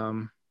week is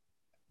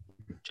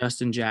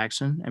Justin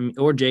Jackson,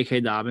 or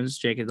J.K. Dobbins.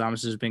 J.K.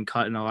 Dobbins has been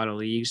cut in a lot of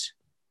leagues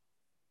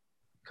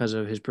because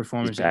of his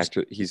performance.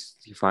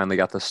 He finally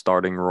got the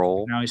starting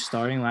role. Now he's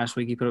starting. Last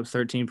week he put up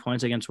 13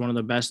 points against one of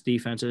the best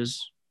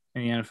defenses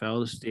in the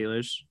NFL, the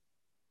Steelers.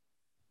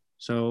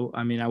 So,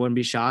 I mean, I wouldn't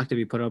be shocked if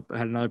he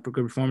had another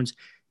good performance.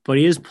 But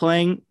he is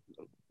playing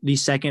the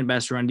second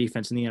best run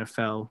defense in the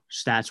NFL,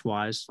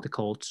 stats-wise, the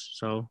Colts.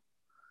 So,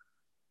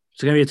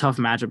 it's going to be a tough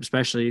matchup,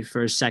 especially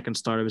for his second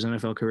start of his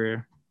NFL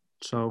career.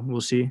 So,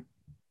 we'll see.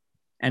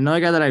 And another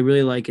guy that I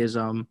really like is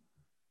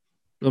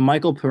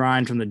Michael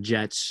Pirine from the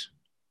Jets.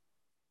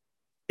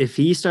 If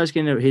he starts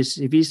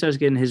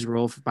getting his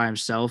role by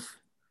himself,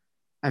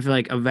 I feel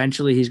like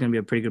eventually he's going to be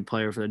a pretty good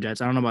player for the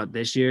Jets. I don't know about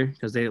this year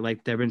because they've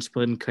been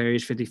splitting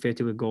carries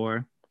 50-50 with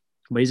Gore,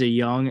 but he's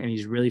young and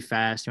he's really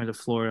fast. He went to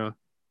Florida.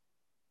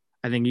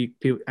 I think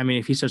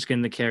if he starts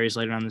getting the carries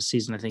later on in the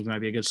season, I think he might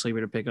be a good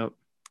sleeper to pick up.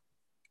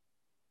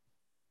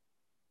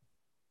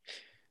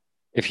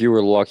 If you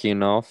were lucky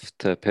enough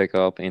to pick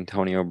up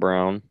Antonio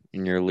Brown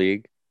in your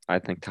league, I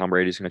think Tom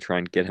Brady's going to try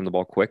and get him the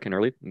ball quick and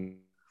early.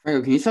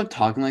 Franco, can you stop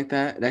talking like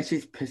that? It actually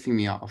is pissing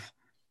me off.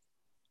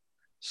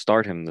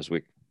 Start him this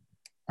week.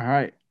 All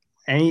right.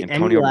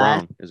 Antonio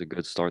Brown is a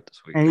good start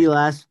this week. Any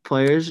last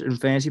players and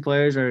fantasy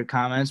players or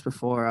comments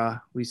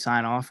before we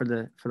sign off for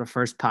the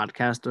first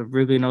podcast of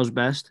Wrigley Knows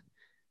Best?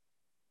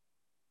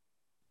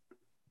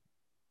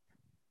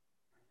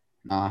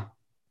 Nah,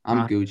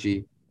 I'm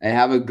Gucci. Hey,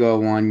 have a good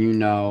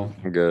one.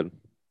 I'm good.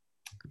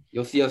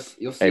 You'll see us.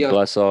 Hey,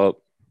 bless up.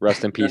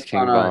 Rest in peace,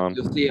 King Von.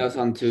 You'll see us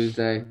on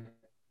Tuesday.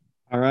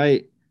 All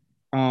right.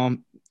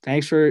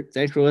 Thanks for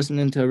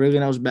listening to Wrigley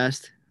Knows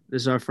Best.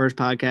 This is our first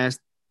podcast.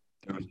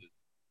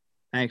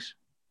 Thanks.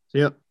 See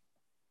ya.